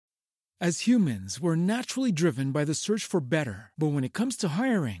As humans, we're naturally driven by the search for better. But when it comes to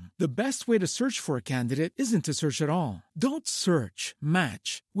hiring, the best way to search for a candidate isn't to search at all. Don't search,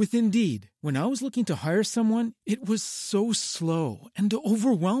 match with Indeed. When I was looking to hire someone, it was so slow and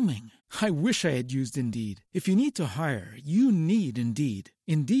overwhelming. I wish I had used Indeed. If you need to hire, you need Indeed.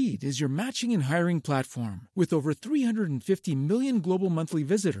 Indeed is your matching and hiring platform with over 350 million global monthly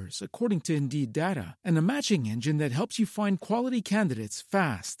visitors, according to Indeed data, and a matching engine that helps you find quality candidates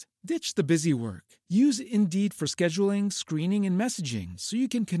fast. Ditch the busy work. Use Indeed for scheduling, screening, and messaging so you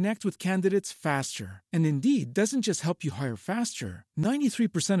can connect with candidates faster. And Indeed doesn't just help you hire faster.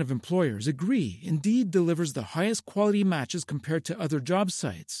 93% of employers agree Indeed delivers the highest quality matches compared to other job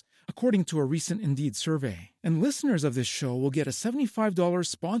sites, according to a recent Indeed survey. And listeners of this show will get a $75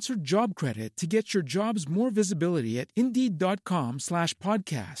 sponsored job credit to get your jobs more visibility at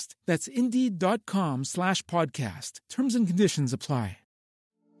Indeed.com/podcast. That's Indeed.com/podcast. Terms and conditions apply.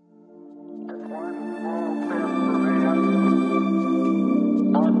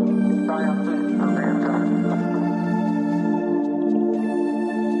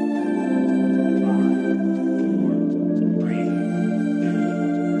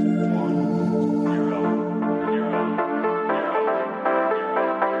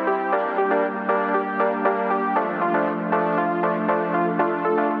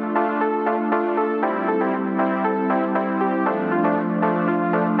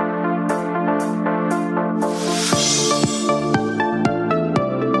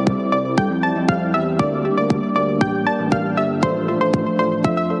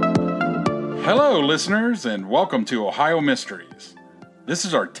 Hello, listeners, and welcome to Ohio Mysteries. This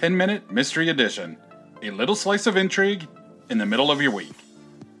is our 10-minute mystery edition, a little slice of intrigue in the middle of your week.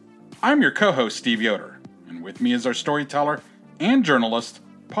 I'm your co-host, Steve Yoder, and with me is our storyteller and journalist,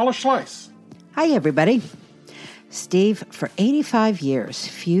 Paula Schleiss. Hi, everybody. Steve, for 85 years,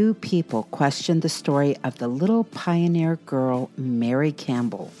 few people questioned the story of the little pioneer girl, Mary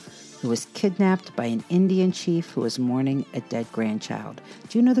Campbell, who was kidnapped by an Indian chief who was mourning a dead grandchild.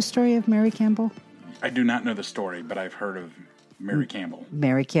 Do you know the story of Mary Campbell? I do not know the story, but I've heard of Mary Campbell.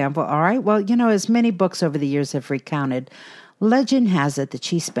 Mary Campbell, all right. Well, as many books over the years have recounted, legend has it that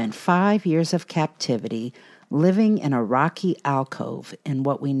she spent 5 years of captivity living in a rocky alcove in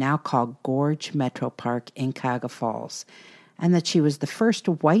what we now call Gorge Metro Park in Cuyahoga Falls, and that she was the first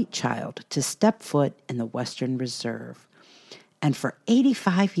white child to step foot in the Western Reserve. And for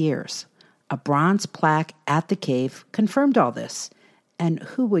 85 years, a bronze plaque at the cave confirmed all this. And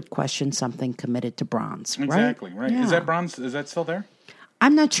who would question something committed to bronze, Exactly, right. Yeah. Is that bronze? Is that still there?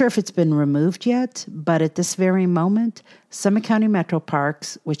 I'm not sure if it's been removed yet, but at this very moment, Summit County Metro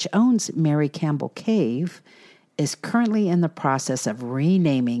Parks, which owns Mary Campbell Cave, is currently in the process of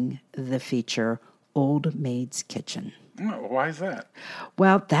renaming the feature Old Maid's Kitchen. Oh, why is that?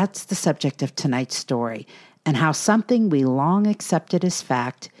 Well, that's the subject of tonight's story, and how something we long accepted as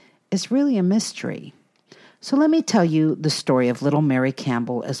fact is really a mystery. So let me tell you the story of little Mary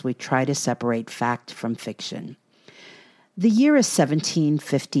Campbell as we try to separate fact from fiction. The year is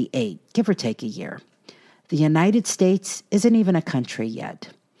 1758, give or take a year. The United States isn't even a country yet.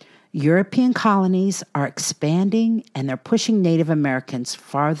 European colonies are expanding, and they're pushing Native Americans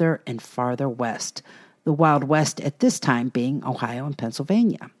farther and farther west, the Wild West at this time being Ohio and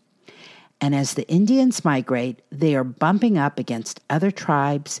Pennsylvania. And as the Indians migrate, they are bumping up against other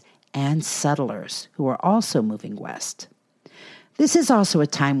tribes and settlers who are also moving west. This is also a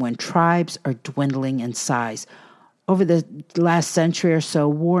time when tribes are dwindling in size. Over the last century or so,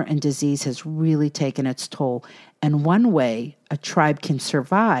 war and disease has really taken its toll, and one way a tribe can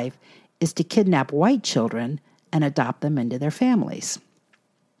survive is to kidnap white children and adopt them into their families.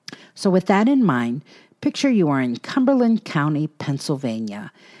 So with that in mind, picture you are in Cumberland County,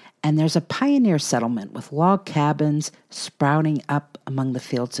 Pennsylvania, and there's a pioneer settlement with log cabins sprouting up among the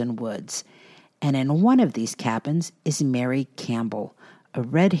fields and woods. And in one of these cabins is Mary Campbell, a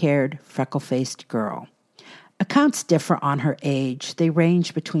red-haired, freckle-faced girl. Accounts differ on her age. They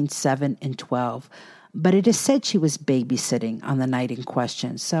range between 7 and 12, but it is said she was babysitting on the night in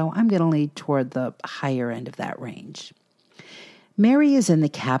question, so I'm going to lead toward the higher end of that range. Mary is in the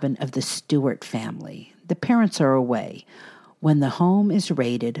cabin of the Stewart family. The parents are away when the home is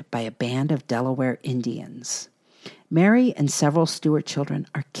raided by a band of Delaware Indians. Mary and several Stewart children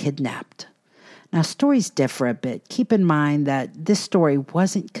are kidnapped. Now, stories differ a bit. Keep in mind that this story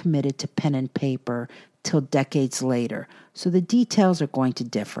wasn't committed to pen and paper till decades later, so the details are going to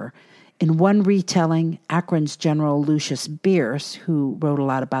differ. In one retelling, Akron's General Lucius Bierce, who wrote a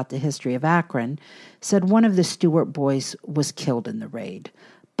lot about the history of Akron, said one of the Stewart boys was killed in the raid,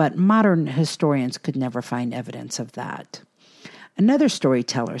 but modern historians could never find evidence of that. Another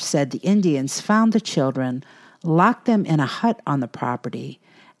storyteller said the Indians found the children, locked them in a hut on the property,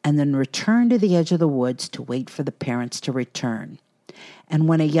 and then returned to the edge of the woods to wait for the parents to return. And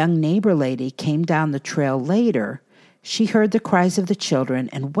when a young neighbor lady came down the trail later, she heard the cries of the children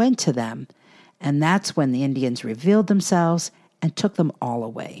and went to them, and that's when the Indians revealed themselves and took them all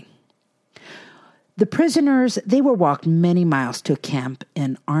away. The prisoners, they were walked many miles to a camp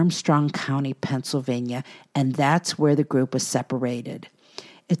in Armstrong County, Pennsylvania, and that's where the group was separated.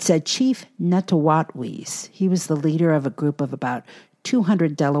 It said Chief Netawatwees, he was the leader of a group of about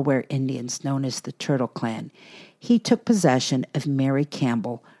 200 Delaware Indians known as the Turtle Clan. He took possession of Mary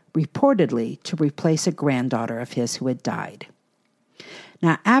Campbell, reportedly to replace a granddaughter of his who had died.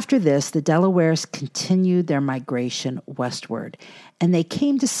 Now, after this, the Delawares continued their migration westward, and they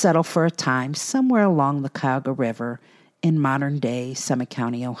came to settle for a time somewhere along the Cuyahoga River in modern-day Summit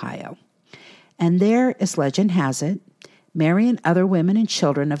County, Ohio. And there, as legend has it, Mary and other women and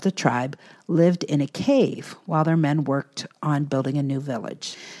children of the tribe lived in a cave while their men worked on building a new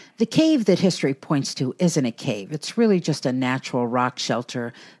village. The cave that history points to isn't a cave. It's really just a natural rock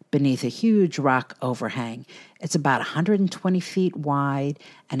shelter beneath a huge rock overhang. It's about 120 feet wide,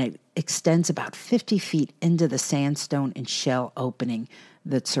 and it extends about 50 feet into the sandstone and shell opening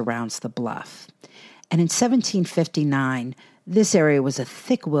that surrounds the bluff. And in 1759, this area was a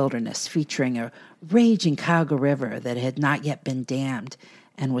thick wilderness featuring a raging Cuyahoga River that had not yet been dammed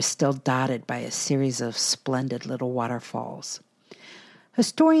and was still dotted by a series of splendid little waterfalls.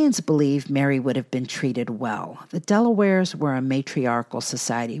 Historians believe Mary would have been treated well. The Delawares were a matriarchal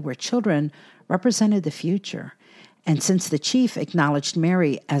society where children represented the future, and since the chief acknowledged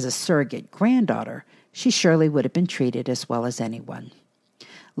Mary as a surrogate granddaughter, she surely would have been treated as well as anyone.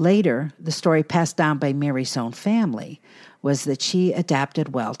 Later, the story passed down by Mary's own family was that she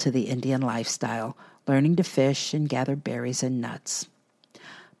adapted well to the Indian lifestyle, learning to fish and gather berries and nuts.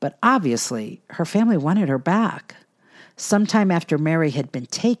 But obviously, her family wanted her back. Sometime after Mary had been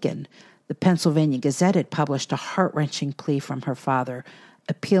taken, the Pennsylvania Gazette had published a heart-wrenching plea from her father,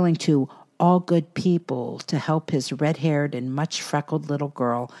 appealing to all good people to help his red-haired and much freckled little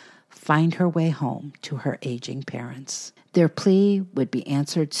girl find her way home to her aging parents. Their plea would be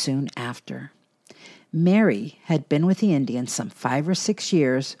answered soon after. Mary had been with the Indians some 5 or 6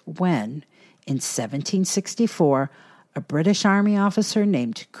 years when, in 1764, a British Army officer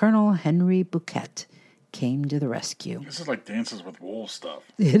named Colonel Henry Bouquet came to the rescue. This is like Dances with Wolves stuff.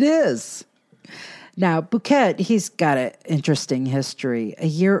 It is. Now, Bouquet, he's got an interesting history. A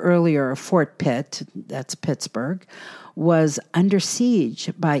year earlier, Fort Pitt, that's Pittsburgh, was under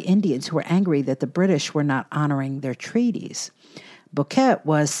siege by Indians who were angry that the British were not honoring their treaties. Bouquet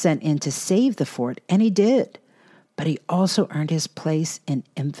was sent in to save the fort, and he did. But he also earned his place in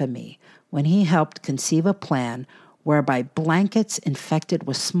infamy when he helped conceive a plan whereby blankets infected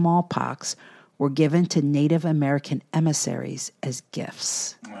with smallpox were given to Native American emissaries as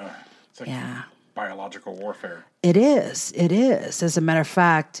gifts. It's like biological warfare. It is. It is. As a matter of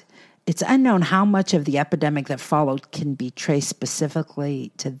fact, it's unknown how much of the epidemic that followed can be traced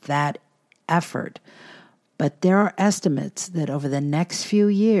specifically to that effort. But there are estimates that over the next few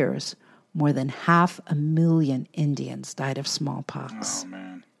years, more than 500,000 Indians died of smallpox. Oh,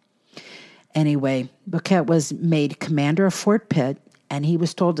 man. Anyway, Bouquet was made commander of Fort Pitt, and he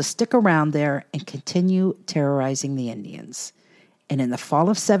was told to stick around there and continue terrorizing the Indians. And in the fall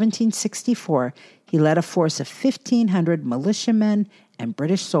of 1764, he led a force of 1,500 militiamen and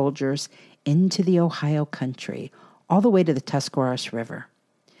British soldiers into the Ohio country, all the way to the Tuscarawas River.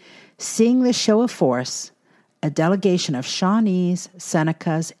 Seeing this show of force, a delegation of Shawnees,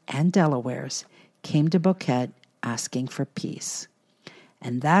 Senecas, and Delawares came to Bouquet asking for peace.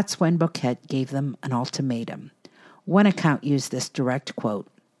 And that's when Bouquet gave them an ultimatum. One account used this direct quote,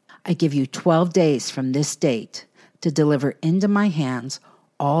 "I give you 12 days from this date to deliver into my hands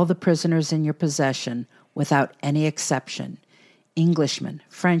all the prisoners in your possession without any exception, Englishmen,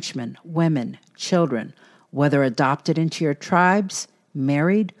 Frenchmen, women, children, whether adopted into your tribes,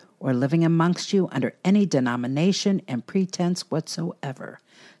 married, or living amongst you under any denomination and pretense whatsoever,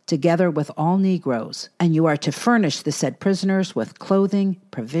 together with all Negroes, and you are to furnish the said prisoners with clothing,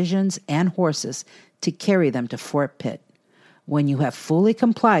 provisions, and horses to carry them to Fort Pitt. When you have fully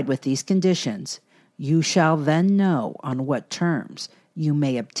complied with these conditions, you shall then know on what terms you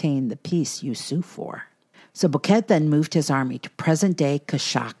may obtain the peace you sue for." So Bouquet then moved his army to present-day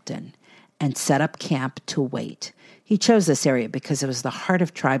Coshocton and set up camp to wait. He chose this area because it was the heart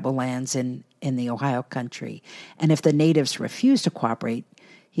of tribal lands in the Ohio country, and if the natives refused to cooperate,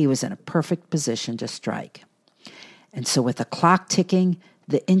 he was in a perfect position to strike. And so with the clock ticking,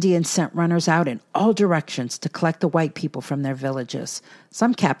 The Indians sent runners out in all directions to collect the white people from their villages.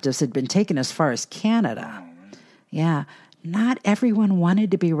 Some captives had been taken as far as Canada. Yeah, not everyone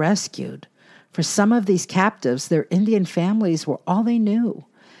wanted to be rescued. For some of these captives, their Indian families were all they knew.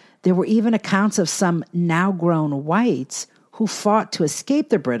 There were even accounts of some now-grown whites who fought to escape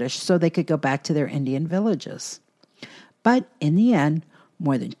the British so they could go back to their Indian villages. But in the end,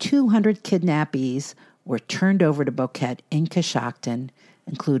 more than 200 kidnappees were turned over to Boquet in Coshocton,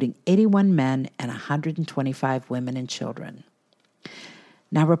 including 81 men and 125 women and children.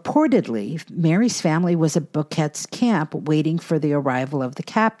 Now, reportedly, Mary's family was at Boquet's camp waiting for the arrival of the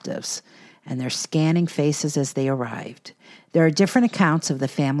captives, and they're scanning faces as they arrived. There are different accounts of the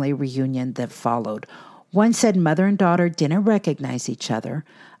family reunion that followed. One said mother and daughter didn't recognize each other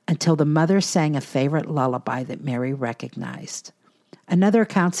until the mother sang a favorite lullaby that Mary recognized. Another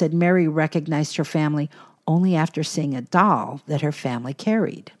account said Mary recognized her family only after seeing a doll that her family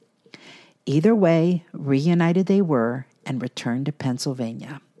carried. Either way, reunited they were and returned to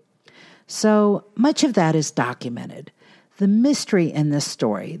Pennsylvania. So much of that is documented. The mystery in this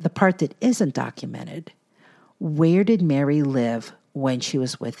story, the part that isn't documented, where did Mary live when she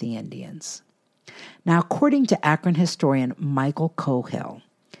was with the Indians? Now, according to Akron historian Michael Cohill,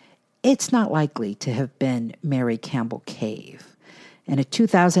 it's not likely to have been Mary Campbell Cave. In a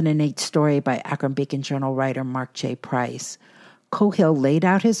 2008 story by Akron Beacon Journal writer Mark J. Price, Cohill laid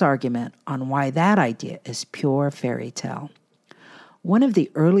out his argument on why that idea is pure fairy tale. One of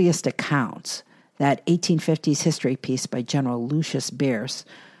the earliest accounts, that 1850s history piece by General Lucius Bierce,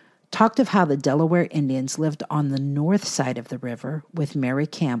 talked of how the Delaware Indians lived on the north side of the river with Mary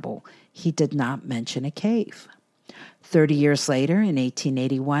Campbell. He did not mention a cave. 30 years later, in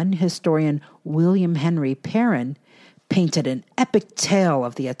 1881, historian William Henry Perrin painted an epic tale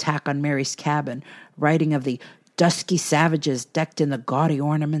of the attack on Mary's cabin, writing of the dusky savages decked in the gaudy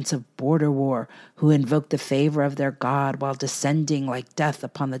ornaments of border war who invoked the favor of their god while descending like death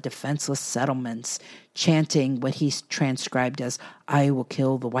upon the defenseless settlements, chanting what he transcribed as, "I will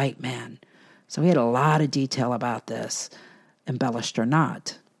kill the white man." So he had a lot of detail about this, embellished or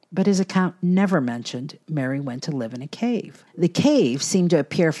not. But his account never mentioned Mary went to live in a cave. The cave seemed to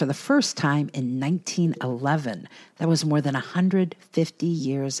appear for the first time in 1911. That was more than 150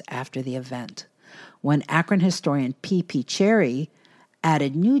 years after the event, when Akron historian P.P. Cherry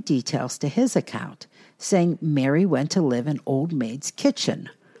added new details to his account, saying Mary went to live in Old Maid's kitchen,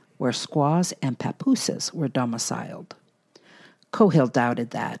 where squaws and papooses were domiciled. Cohill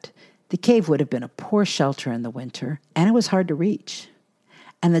doubted that. The cave would have been a poor shelter in the winter, and it was hard to reach.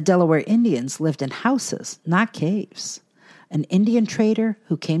 And the Delaware Indians lived in houses, not caves. An Indian trader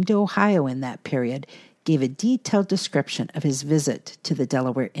who came to Ohio in that period gave a detailed description of his visit to the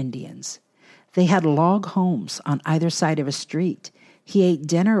Delaware Indians. They had log homes on either side of a street. He ate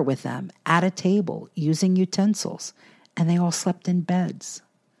dinner with them at a table using utensils, and they all slept in beds.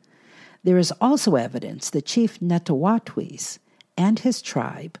 There is also evidence that Chief Netawatwis and his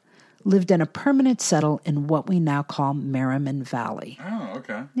tribe lived in a permanent settle in what we now call Merriman Valley. Oh,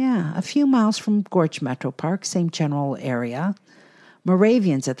 okay. Yeah, a few miles from Gorge Metro Park, same general area.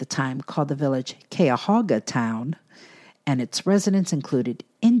 Moravians at the time called the village Cuyahoga Town, and its residents included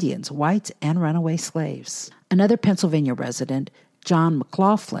Indians, whites, and runaway slaves. Another Pennsylvania resident, John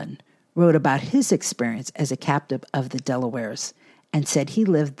McLaughlin, wrote about his experience as a captive of the Delawares and said he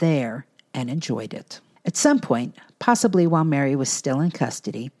lived there and enjoyed it. At some point, possibly while Mary was still in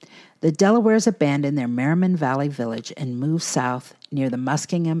custody, the Delawares abandoned their Merriman Valley village and moved south near the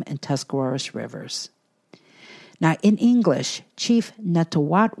Muskingum and Tuscarawas rivers. Now, in English, Chief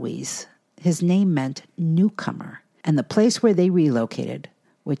Netawatwis, his name meant newcomer, and the place where they relocated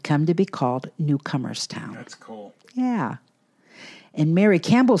would come to be called Newcomer's Town. That's cool. Yeah. In Mary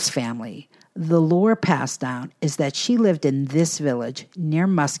Campbell's family, the lore passed down is that she lived in this village near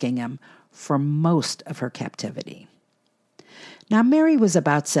Muskingum for most of her captivity. Now, Mary was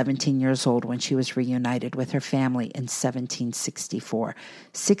about 17 years old when she was reunited with her family in 1764.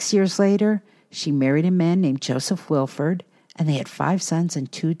 6 years later, she married a man named Joseph Wilford, and they had 5 sons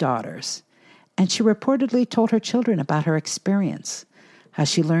and 2 daughters. And she reportedly told her children about her experience, how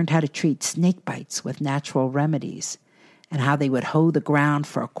she learned how to treat snake bites with natural remedies, and how they would hoe the ground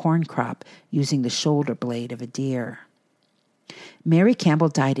for a corn crop using the shoulder blade of a deer. Mary Campbell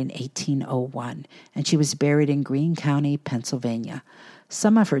died in 1801, and she was buried in Greene County, Pennsylvania.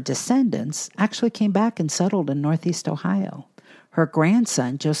 Some of her descendants actually came back and settled in Northeast Ohio. Her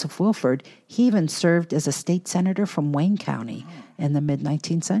grandson, Joseph Wilford, he even served as a state senator from Wayne County in the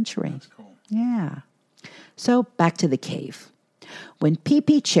mid-19th century. That's cool. Yeah. So back to the cave. When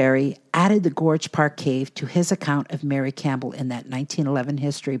P.P. Cherry added the Gorge Park Cave to his account of Mary Campbell in that 1911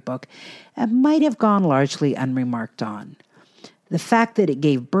 history book, it might have gone largely unremarked on. The fact that it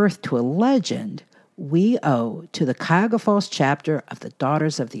gave birth to a legend we owe to the Cuyahoga Falls chapter of the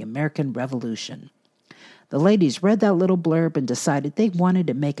Daughters of the American Revolution. The ladies read that little blurb and decided they wanted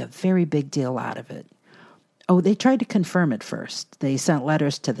to make a very big deal out of it. Oh, they tried to confirm it first. They sent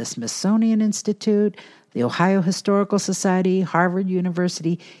letters to the Smithsonian Institute, the Ohio Historical Society, Harvard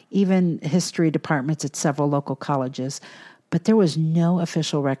University, even history departments at several local colleges, but there was no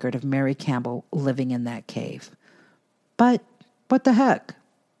official record of Mary Campbell living in that cave. But what the heck?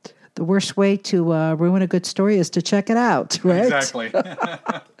 The worst way to ruin a good story is to check it out, right? Exactly.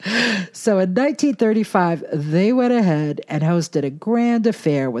 So in 1935, they went ahead and hosted a grand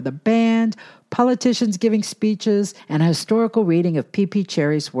affair with a band, politicians giving speeches, and a historical reading of P.P.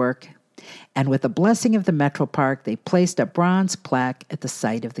 Cherry's work. And with the blessing of the Metro Park, they placed a bronze plaque at the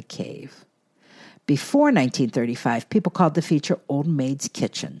site of the cave. Before 1935, people called the feature Old Maid's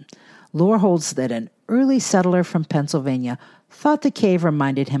Kitchen. Lore holds that an early settler from Pennsylvania thought the cave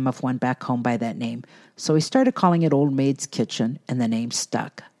reminded him of one back home by that name, so he started calling it Old Maid's Kitchen, and the name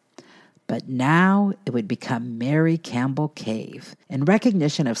stuck. But now it would become Mary Campbell Cave, in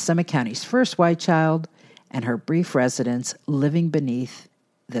recognition of Summit County's first white child and her brief residence living beneath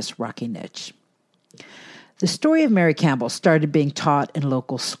this rocky niche. The story of Mary Campbell started being taught in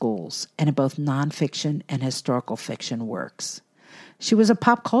local schools and in both nonfiction and historical fiction works. She was a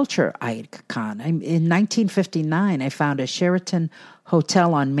pop culture icon. In 1959, I found a Sheraton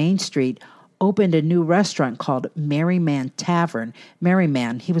hotel on Main Street opened a new restaurant called Merryman Tavern.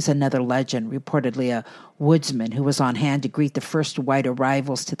 Merryman, he was another legend, reportedly a woodsman who was on hand to greet the first white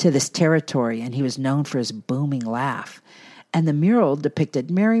arrivals to this territory, and he was known for his booming laugh. And the mural depicted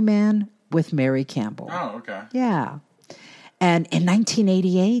Merryman with Mary Campbell. Oh, okay. Yeah. And in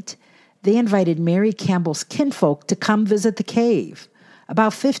 1988, they invited Mary Campbell's kinfolk to come visit the cave.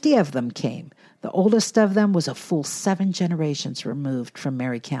 About 50 of them came. The oldest of them was a full 7 generations removed from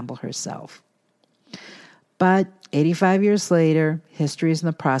Mary Campbell herself. But 85 years later, history is in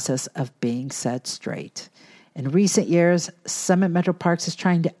the process of being set straight. In recent years, Summit Metro Parks is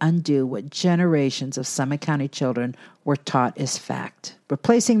trying to undo what generations of Summit County children were taught as fact,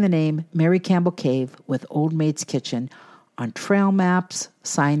 replacing the name Mary Campbell Cave with Old Maid's Kitchen on trail maps,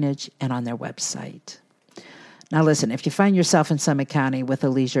 signage, and on their website. Now listen, if you find yourself in Summit County with a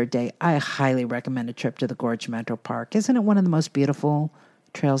leisure day, I highly recommend a trip to the Gorge Metro Park. Isn't it one of the most beautiful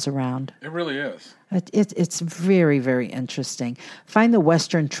trails around? It really is. It's very, very interesting. Find the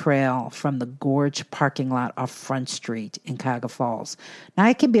Western Trail from the Gorge parking lot off Front Street in Cuyahoga Falls. Now,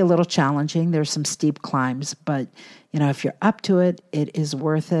 it can be a little challenging. There's some steep climbs, but, if you're up to it, it is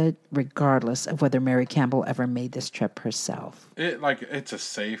worth it, regardless of whether Mary Campbell ever made this trip herself. It's a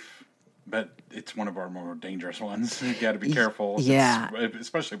safe, but it's one of our more dangerous ones. You got to be careful. Yeah.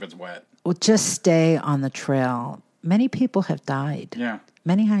 Especially if it's wet. Well, just stay on the trail. Many people have died. Yeah.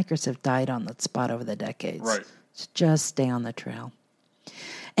 Many hikers have died on that spot over the decades. Right. So just stay on the trail.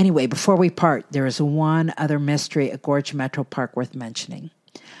 Anyway, before we part, there is one other mystery at Gorge Metro Park worth mentioning.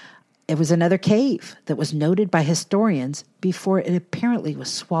 It was another cave that was noted by historians before it apparently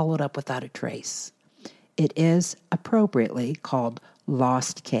was swallowed up without a trace. It is appropriately called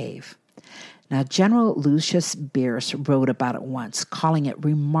Lost Cave. Now, General Lucius Bierce wrote about it once, calling it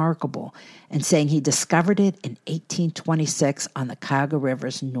remarkable and saying he discovered it in 1826 on the Cuyahoga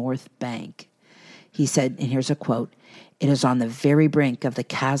River's north bank. He said, and here's a quote, "It is on the very brink of the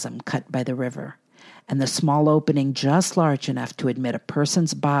chasm cut by the river, and the small opening just large enough to admit a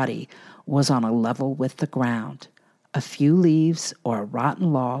person's body was on a level with the ground. A few leaves or a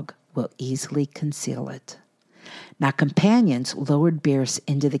rotten log will easily conceal it." Now, companions lowered Bierce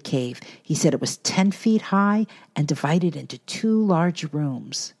into the cave. He said it was 10 feet high and divided into 2 large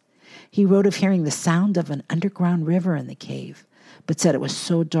rooms. He wrote of hearing the sound of an underground river in the cave, but said it was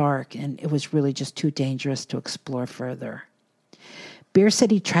so dark and it was really just too dangerous to explore further. Bierce said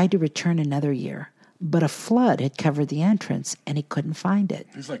he tried to return another year, but a flood had covered the entrance and he couldn't find it.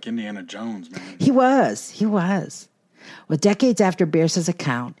 He's like Indiana Jones, man. He was. Well, decades after Bierce's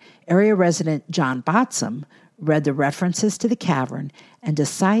account, area resident John Botsam read the references to the cavern and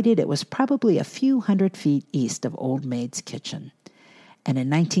decided it was probably a few hundred feet east of Old Maid's Kitchen. And in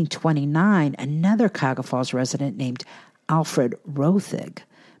 1929, another Cuyahoga Falls resident named Alfred Rothig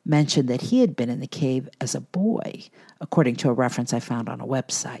mentioned that he had been in the cave as a boy, according to a reference I found on a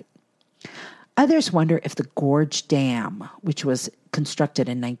website. Others wonder if the Gorge Dam, which was constructed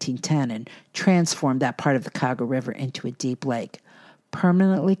in 1910 and transformed that part of the Cuyahoga River into a deep lake,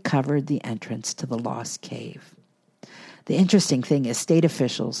 permanently covered the entrance to the Lost Cave. The interesting thing is state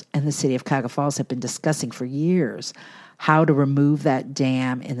officials and the city of Cuyahoga Falls have been discussing for years how to remove that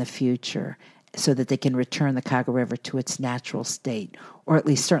dam in the future so that they can return the Cuyahoga River to its natural state, or at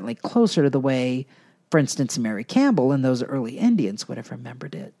least certainly closer to the way, for instance, Mary Campbell and those early Indians would have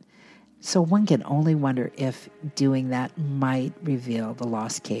remembered it. So one can only wonder if doing that might reveal the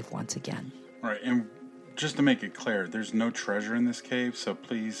lost cave once again. Right, and just to make it clear, there's no treasure in this cave, so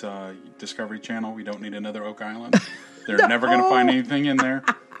please, Discovery Channel, we don't need another Oak Island. They're never going to find anything in there.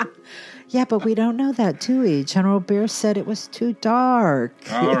 Yeah, but we don't know that, do we? General Bear said it was too dark.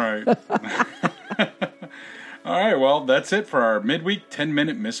 All right. All right, well, that's it for our midweek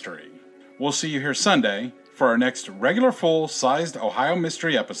 10-minute mystery. We'll see you here Sunday for our next regular full-sized Ohio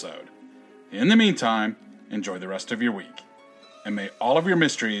Mystery episode. In the meantime, enjoy the rest of your week. And may all of your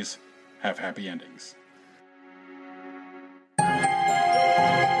mysteries have happy endings.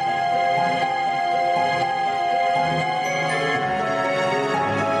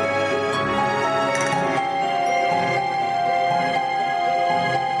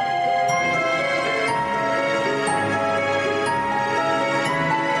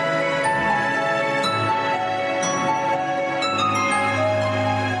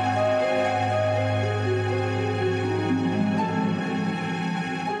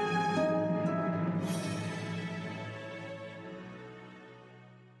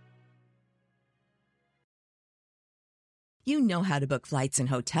 You know how to book flights and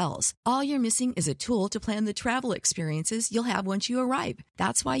hotels. All you're missing is a tool to plan the travel experiences you'll have once you arrive.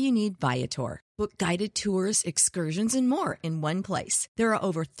 That's why you need Viator. Book guided tours, excursions, and more in one place. There are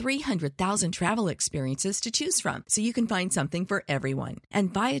over 300,000 travel experiences to choose from, so you can find something for everyone.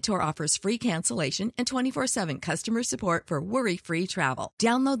 And Viator offers free cancellation and 24/7 customer support for worry-free travel.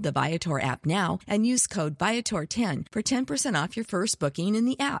 Download the Viator app now and use code Viator10 for 10% off your first booking in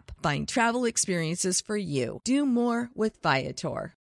the app. Find travel experiences for you. Do more with Viator.